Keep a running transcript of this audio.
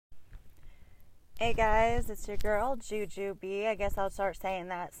Hey guys, it's your girl Juju B. I guess I'll start saying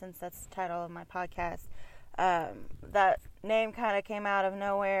that since that's the title of my podcast. That name kind of came out of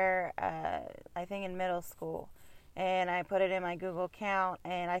nowhere, I think in middle school. And I put it in my Google account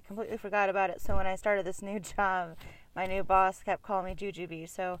and I completely forgot about it. So when I started this new job, my new boss kept calling me Juju B.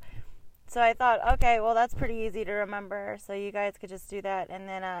 So I thought, okay, well, that's pretty easy to remember. So you guys could just do that. And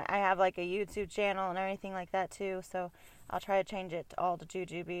then I have like a YouTube channel and everything like that too. So I'll try to change it all to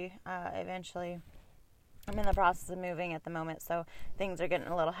Jujubee eventually. I'm in the process of moving at the moment, so things are getting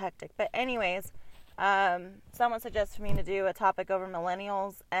a little hectic. But anyways, someone suggested me to do a topic over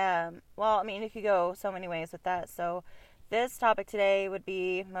millennials. You could go so many ways with that. So this topic today would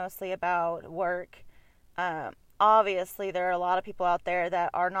be mostly about work. Obviously, there are a lot of people out there that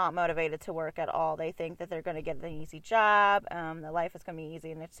are not motivated to work at all. They think that they're going to get an easy job, that life is going to be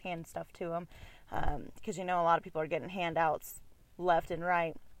easy, and they just hand stuff to them. Because, a lot of people are getting handouts left and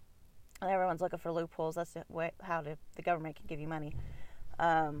right. And everyone's looking for loopholes. That's how the government can give you money.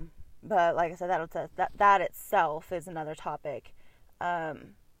 But like I said, that itself is another topic.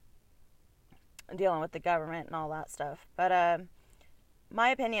 Dealing with the government and all that stuff. But my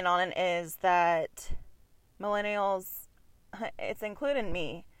opinion on it is that millennials, it's including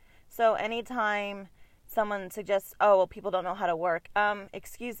me. So anytime someone suggests, oh, well, people don't know how to work.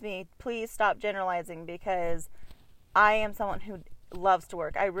 Excuse me, please stop generalizing, because I am someone who loves to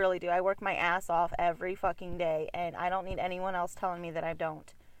work. I really do. I work my ass off every fucking day, and I don't need anyone else telling me that I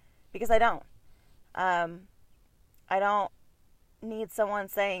don't, because I don't. I don't need someone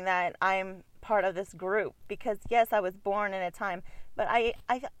saying that I'm part of this group, because yes, I was born in a time, but I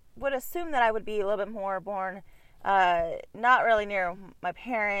would assume that I would be a little bit more born not really near my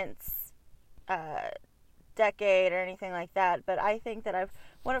parents' decade or anything like that, but I think that I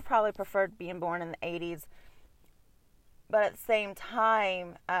would have probably preferred being born in the 80s. But at the same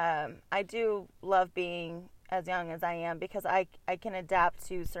time, I do love being as young as I am, because I can adapt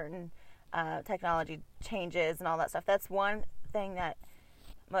to certain technology changes and all that stuff. That's one thing that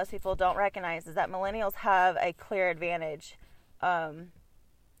most people don't recognize, is that millennials have a clear advantage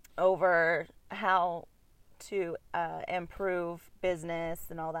over how to improve business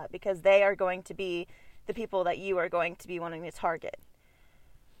and all that, because they are going to be the people that you are going to be wanting to target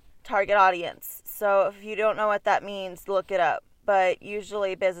audience. So if you don't know what that means, look it up. But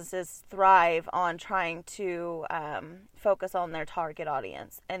usually businesses thrive on trying to focus on their target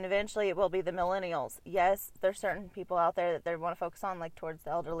audience, and eventually it will be the millennials. Yes, there's certain people out there that they want to focus on, like towards the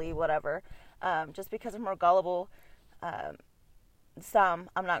elderly, whatever, just because they're more gullible. Some,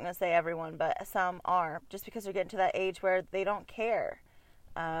 I'm not going to say everyone, but some are, just because they're getting to that age where they don't care.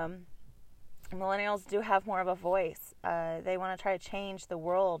 Millennials do have more of a voice. They want to try to change the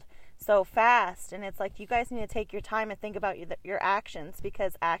world so fast, and it's like, you guys need to take your time and think about your actions,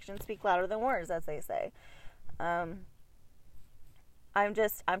 because actions speak louder than words, as they say. I'm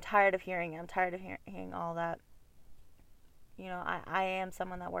tired of hearing all that. I am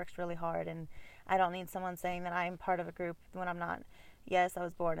someone that works really hard, and I don't need someone saying that I'm part of a group when I'm not. Yes, I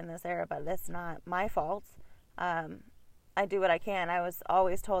was born in this era, but that's not my fault. I do what I can. I was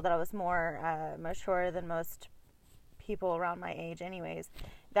always told that I was more mature than most people around my age anyways.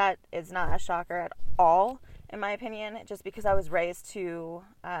 That is not a shocker at all, in my opinion, just because I was raised to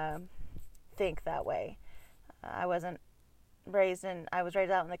think that way. I was raised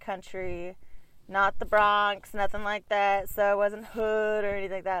out in the country, not the Bronx, nothing like that, so I wasn't hood or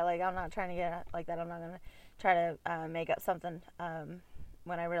anything like that. Like, I'm not trying to get like that. I'm not going to try to make up something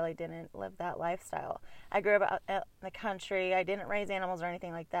when I really didn't live that lifestyle. I grew up out in the country. I didn't raise animals or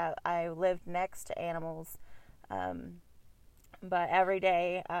anything like that. I lived next to animals. But every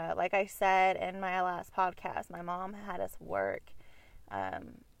day, like I said in my last podcast, my mom had us work.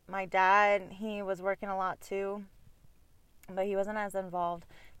 My dad, he was working a lot too, but he wasn't as involved.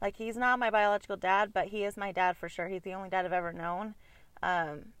 Like, he's not my biological dad, but he is my dad for sure. He's the only dad I've ever known.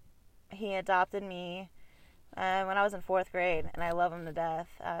 He adopted me when I was in 4th grade, and I love him to death.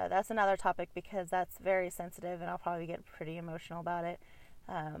 That's another topic, because that's very sensitive, and I'll probably get pretty emotional about it.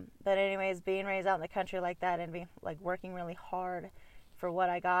 But anyways, being raised out in the country like that, and being like working really hard for what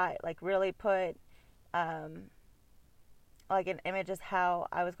I got, like really put like an image as how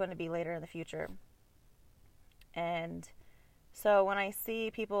I was going to be later in the future. And so when I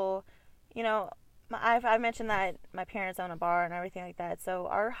see people, I've mentioned that my parents own a bar and everything like that, so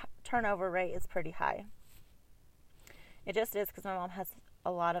our turnover rate is pretty high. It just is, because my mom has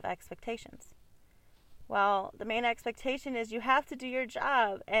a lot of expectations. Well, the main expectation is you have to do your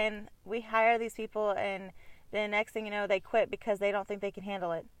job, and we hire these people, and the next thing you know, they quit because they don't think they can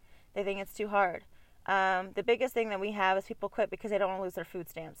handle it. They think it's too hard. The biggest thing that we have is people quit because they don't want to lose their food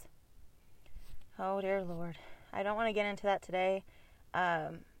stamps. Oh, dear Lord. I don't want to get into that today.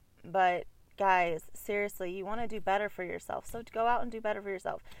 But guys, seriously, you want to do better for yourself. So go out and do better for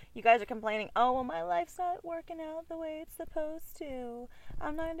yourself. You guys are complaining, oh, well, my life's not working out the way it's supposed to.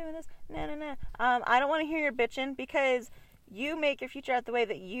 I'm not doing this. No. I don't want to hear your bitching, because you make your future out the way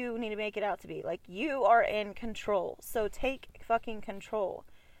that you need to make it out to be. Like, you are in control. So take fucking control.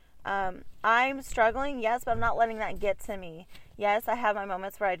 I'm struggling, yes, but I'm not letting that get to me. Yes, I have my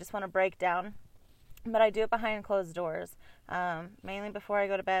moments where I just want to break down, but I do it behind closed doors. Mainly before I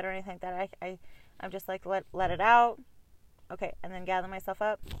go to bed or anything like that. I'm just like, let it out. Okay, and then gather myself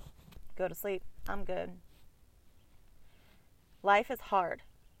up, go to sleep. I'm good. Life is hard.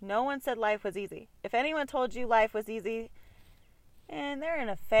 No one said life was easy. If anyone told you life was easy, and they're in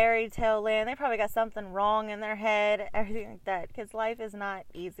a fairy tale land, they probably got something wrong in their head, everything like that, because life is not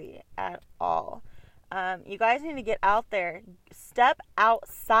easy at all. You guys need to get out there. Step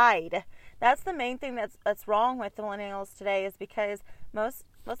outside. That's the main thing that's wrong with the millennials today, is because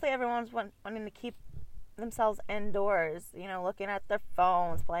mostly everyone's wanting to keep themselves indoors, looking at their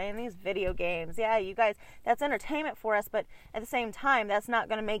phones, playing these video games. Yeah, you guys, that's entertainment for us, but at the same time, that's not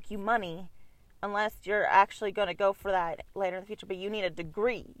going to make you money unless you're actually going to go for that later in the future. But you need a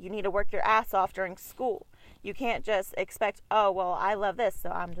degree. You need to work your ass off during school. You can't just expect, oh, well, I love this, so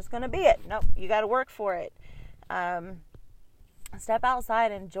I'm just going to be it. Nope, you got to work for it. Step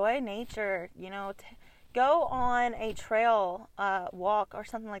outside, enjoy nature, go on a trail, walk or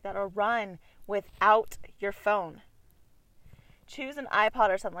something like that, or run without your phone. Choose an iPod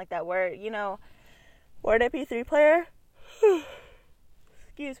or something like that where, or an MP3 player.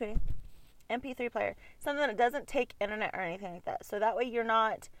 Excuse me. MP3 player. Something that doesn't take internet or anything like that. So that way you're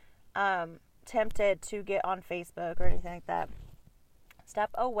not tempted to get on Facebook or anything like that. Step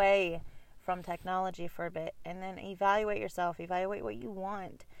away from technology for a bit and then evaluate yourself. Evaluate what you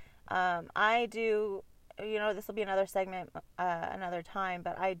want. I do, this will be another segment another time,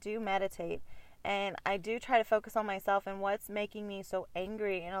 but I do meditate. And I do try to focus on myself and what's making me so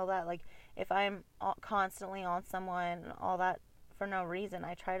angry and all that. Like, if I'm constantly on someone and all that for no reason,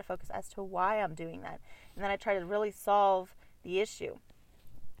 I try to focus as to why I'm doing that. And then I try to really solve the issue.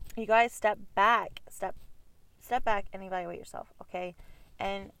 You guys step back and evaluate yourself, okay?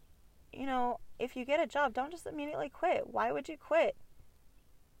 And, if you get a job, don't just immediately quit. Why would you quit?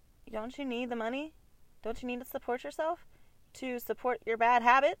 Don't you need the money? Don't you need to support yourself? To support your bad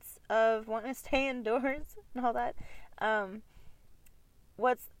habits of wanting to stay indoors and all that.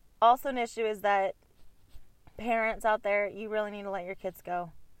 What's also an issue is that parents out there, you really need to let your kids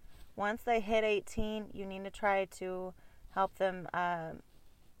go. Once they hit 18, you need to try to help them, live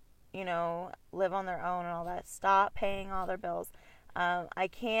on their own and all that. Stop paying all their bills. I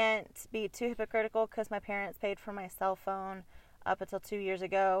can't be too hypocritical because my parents paid for my cell phone up until 2 years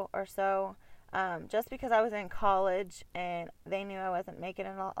ago or so. Just because I was in college and they knew I wasn't making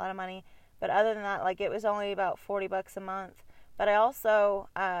a lot of money. But other than that, it was only about $40 a month. But I also,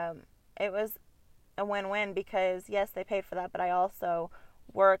 it was a win-win because, yes, they paid for that, but I also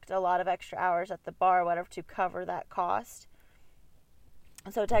worked a lot of extra hours at the bar or whatever to cover that cost.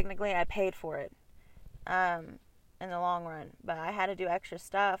 So technically I paid for it in the long run. But I had to do extra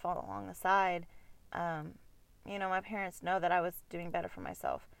stuff all along the side. My parents know that I was doing better for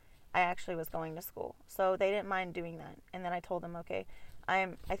myself. I actually was going to school, so they didn't mind doing that. And then I told them, okay, I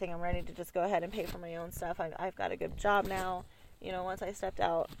think I'm ready to just go ahead and pay for my own stuff. I've got a good job now. Once I stepped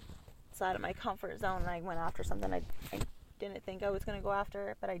outside of my comfort zone and I went after something I didn't think I was going to go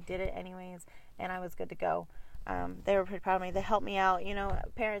after, but I did it anyways, and I was good to go. They were pretty proud of me. They helped me out.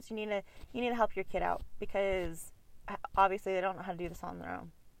 Parents, you need to help your kid out because obviously they don't know how to do this on their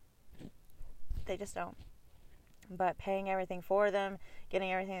own. They just don't. But paying everything for them,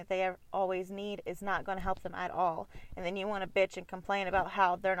 getting everything that they always need is not going to help them at all. And then you want to bitch and complain about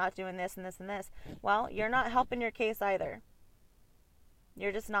how they're not doing this and this and this. Well, you're not helping your case either.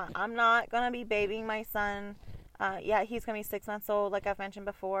 You're just not. I'm not going to be babying my son. He's going to be 6 months old, like I've mentioned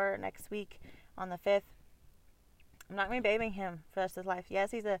before, next week on the 5th. I'm not going to be babying him for the rest of his life.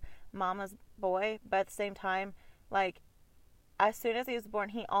 Yes, he's a mama's boy, but at the same time, as soon as he was born,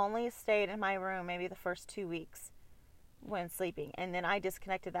 he only stayed in my room maybe the first 2 weeks when sleeping, and then I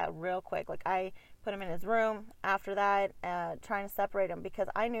disconnected that real quick. I put him in his room after that, trying to separate him, because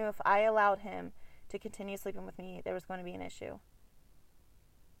I knew if I allowed him to continue sleeping with me, there was going to be an issue.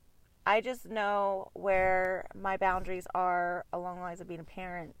 I just know where my boundaries are along the lines of being a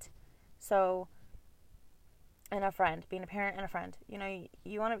parent, and a friend. Being a parent and a friend.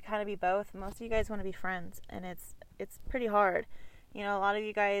 You want to kind of be both. Most of you guys want to be friends, and it's pretty hard. A lot of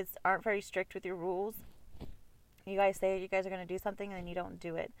you guys aren't very strict with your rules. You guys say you guys are going to do something and then you don't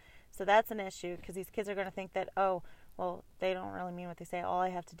do it. So that's an issue, because these kids are going to think that, oh, well, they don't really mean what they say. All I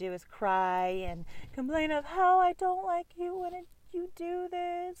have to do is cry and complain of how I don't like you when you do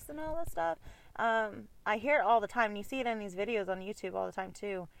this and all that stuff. I hear it all the time. And you see it in these videos on YouTube all the time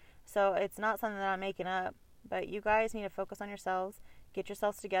too. So it's not something that I'm making up. But you guys need to focus on yourselves, get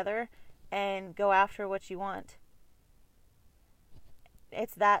yourselves together, and go after what you want.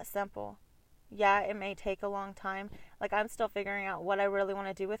 It's that simple. Yeah, it may take a long time. Like, I'm still figuring out what I really want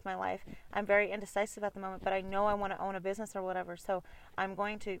to do with my life. I'm very indecisive at the moment, but I know I want to own a business or whatever. So I'm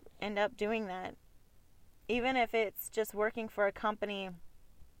going to end up doing that. Even if it's just working for a company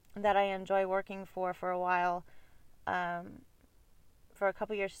that I enjoy working for a while, for a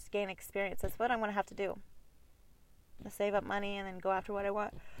couple years to gain experience. That's what I'm going to have to do. To save up money and then go after what I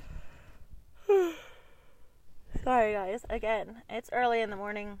want. Sorry guys, again, it's early in the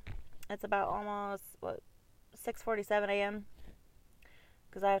morning. It's about almost 6:47 a.m.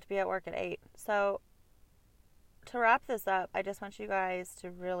 because I have to be at work at 8. So to wrap this up, I just want you guys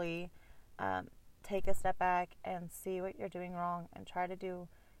to really take a step back and see what you're doing wrong and try to do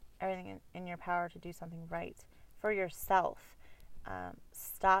everything in your power to do something right for yourself.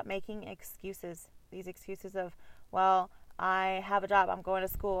 Stop making excuses. These excuses of, well, I have a job, I'm going to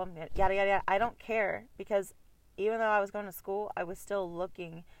school, I'm yada, yada, yada. I don't care, because even though I was going to school, I was still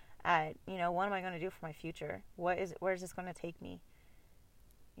looking at, what am I going to do for my future? Where is this going to take me?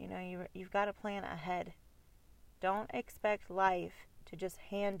 You've got to plan ahead. Don't expect life to just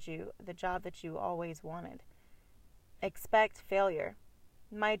hand you the job that you always wanted. Expect failure.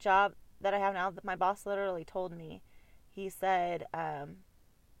 My job that I have now, my boss literally told me, he said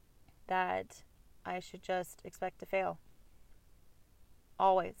that I should just expect to fail.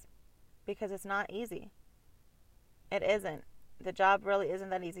 Always. Because it's not easy. It isn't. The job really isn't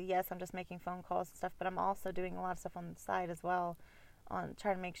that easy. Yes, I'm just making phone calls and stuff, but I'm also doing a lot of stuff on the side as well, on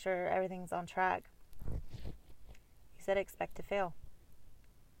trying to make sure everything's on track. He said expect to fail.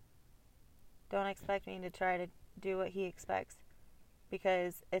 Don't expect me to try to do what he expects,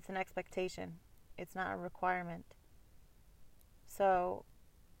 because it's an expectation. It's not a requirement. So,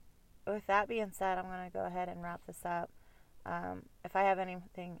 with that being said, I'm going to go ahead and wrap this up. If I have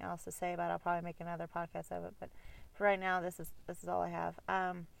anything else to say about it, I'll probably make another podcast of it. But for right now, this is all I have.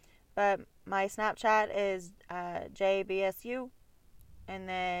 But my Snapchat is JBSU, and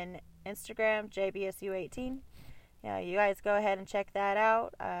then Instagram JBSU18. Yeah, you guys go ahead and check that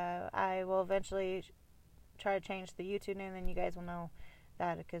out. I will eventually try to change the YouTube name, and you guys will know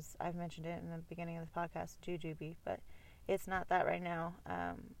that, because I've mentioned it in the beginning of the podcast, Jujubee, but it's not that right now.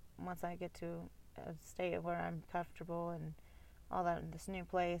 Once I get to a state where I'm comfortable and all that in this new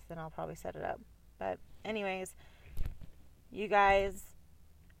place, then I'll probably set it up. But anyways, you guys,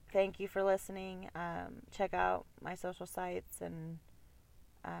 thank you for listening. Check out my social sites, and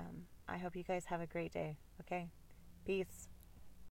I hope you guys have a great day. Okay? Peace.